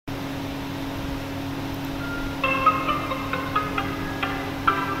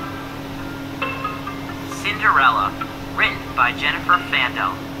Cinderella, written by Jennifer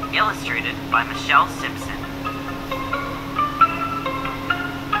Fandel, illustrated by Michelle Simpson.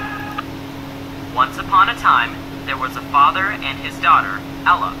 Once upon a time, there was a father and his daughter,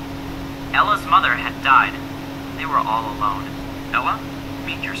 Ella. Ella's mother had died. They were all alone. Ella,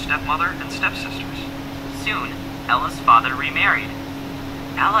 meet your stepmother and stepsisters. Soon, Ella's father remarried.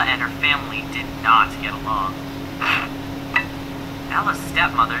 Ella and her family did not get along. Ella's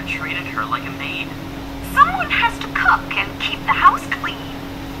stepmother treated her like a maid. Someone has to cook and keep the house clean.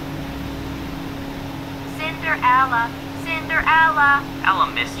 Cinderella, Cinderella. Ella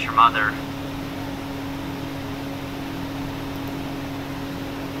missed her mother.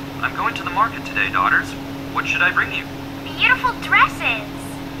 I'm going to the market today, daughters. What should I bring you? Beautiful dresses.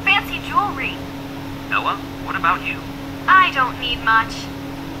 Fancy jewelry. Ella, what about you? I don't need much.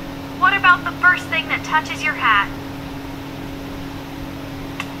 What about the first thing that touches your hat?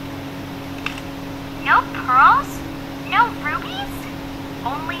 No pearls? No rubies?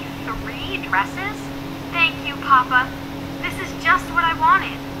 Only 3 dresses? Thank you, Papa. This is just what I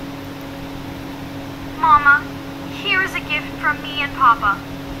wanted. Mama, here is a gift from me and Papa.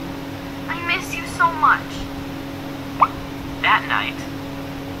 I miss you so much. That night,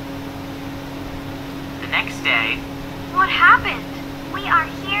 the next day, What happened? We are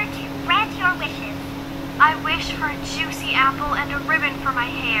here to grant your wishes. I wish for a juicy apple and a ribbon for my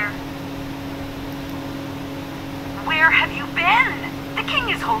hair. Where have you been? The king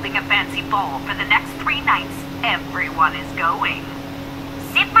is holding a fancy ball for the next 3 nights. Everyone is going.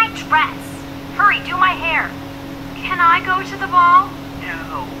 Zip my dress. Hurry, do my hair. Can I go to the ball?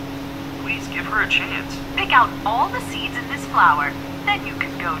 No. Please give her a chance. Pick out all the seeds in this flower, then you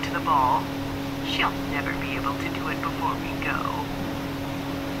can go to the ball. She'll never be able to do it before we go.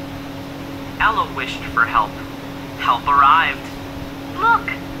 Ella wished for help. Help arrived. Look,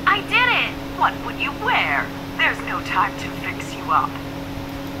 I did it. What would you wear? There's no time to fix you up.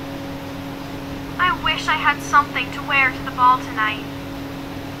 I wish I had something to wear to the ball tonight.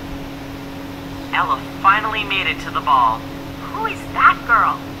 Ella finally made it to the ball. Who is that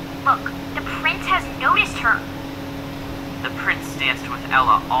girl? Look, the prince has noticed her. The prince danced with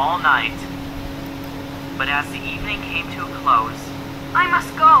Ella all night. But as the evening came to a close, I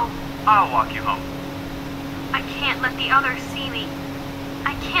must go. I'll walk you home. I can't let the others see me.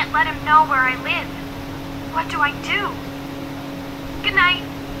 I can't let him know where I live. What do I do? Good night.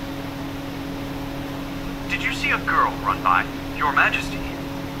 Did you see a girl run by? Your Majesty.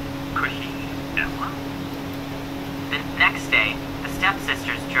 Could he, Ella? the next day, the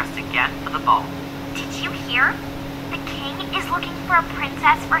stepsisters dressed again for the ball. Did you hear? The king is looking for a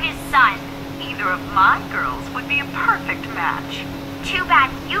princess for his son. Either of my girls would be a perfect match. Too bad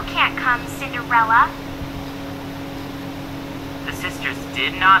you can't come, Cinderella. The sisters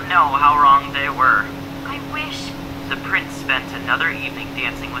did not know how wrong they were. I wish... The prince spent another evening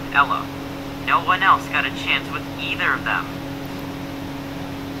dancing with Ella. No one else got a chance with either of them.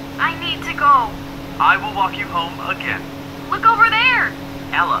 I need to go. I will walk you home again. Look over there!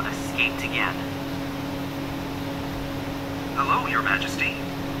 Ella escaped again. Hello, Your Majesty.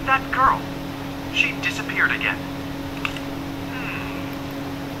 That girl. She disappeared again.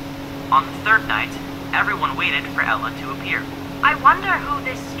 On the third night, everyone waited for Ella to appear. I wonder who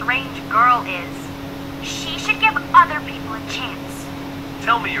this strange girl is. She should give other people a chance.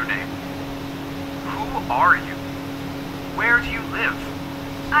 Tell me your name. Who are you? Where do you live?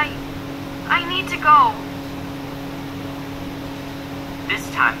 I need to go. This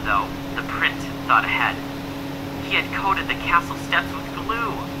time, though, the prince thought ahead. He had coated the castle steps with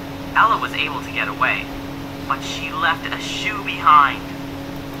glue. Ella was able to get away, but she left a shoe behind.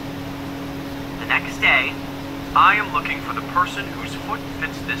 The next day, I am looking for the person whose foot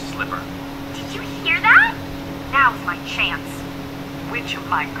fits this slipper. Did you hear that? Now's my chance. Which of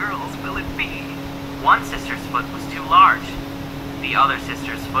my girls will it be? one sister's foot was too large. The other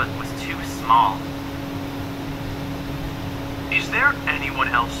sister's foot was too small. Is there anyone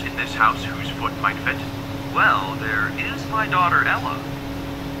else in this house whose foot might fit? Well, there is my daughter Ella.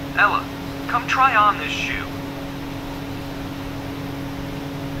 Ella, come try on this shoe.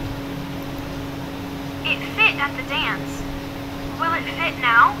 It fit at the dance. Will it fit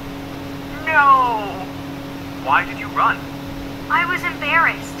now? No! Why did you run? I was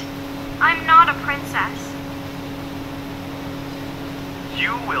embarrassed. I'm not a princess.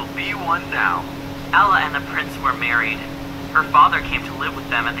 You will be one now. Ella and the prince were married. Her father came to live with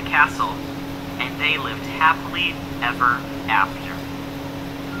them at the castle, and they lived happily ever after.